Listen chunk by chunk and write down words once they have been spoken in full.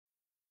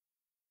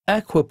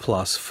Aqua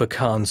Plus for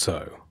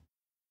Kanso.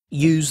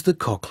 Use the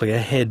Cochlear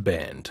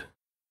headband.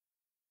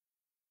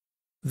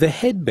 The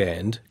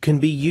headband can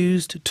be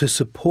used to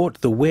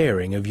support the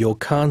wearing of your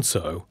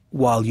Kanso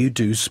while you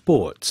do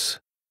sports.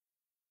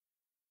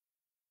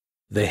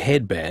 The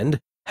headband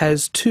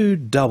has two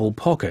double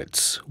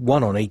pockets,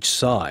 one on each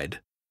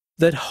side,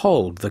 that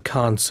hold the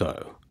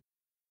Kanso.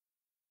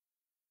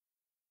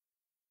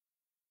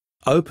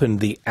 Open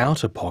the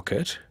outer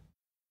pocket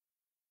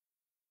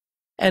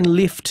and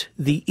lift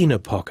the inner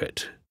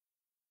pocket.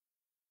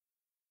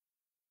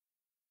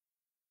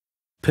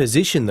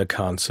 Position the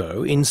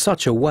Kanso in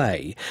such a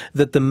way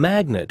that the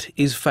magnet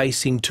is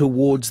facing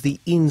towards the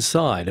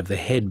inside of the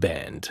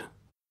headband.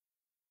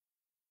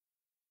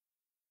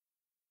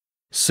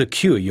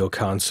 Secure your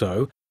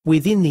Kanso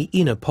within the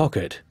inner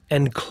pocket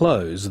and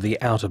close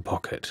the outer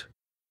pocket.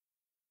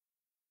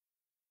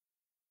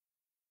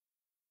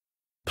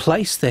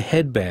 Place the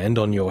headband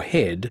on your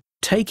head,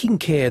 taking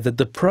care that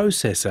the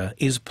processor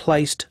is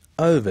placed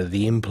over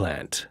the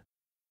implant.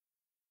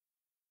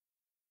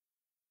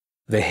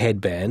 The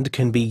headband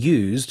can be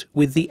used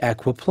with the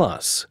Aqua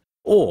Plus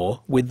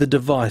or with the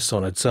device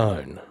on its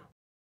own.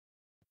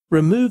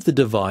 Remove the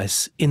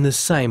device in the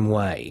same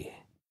way.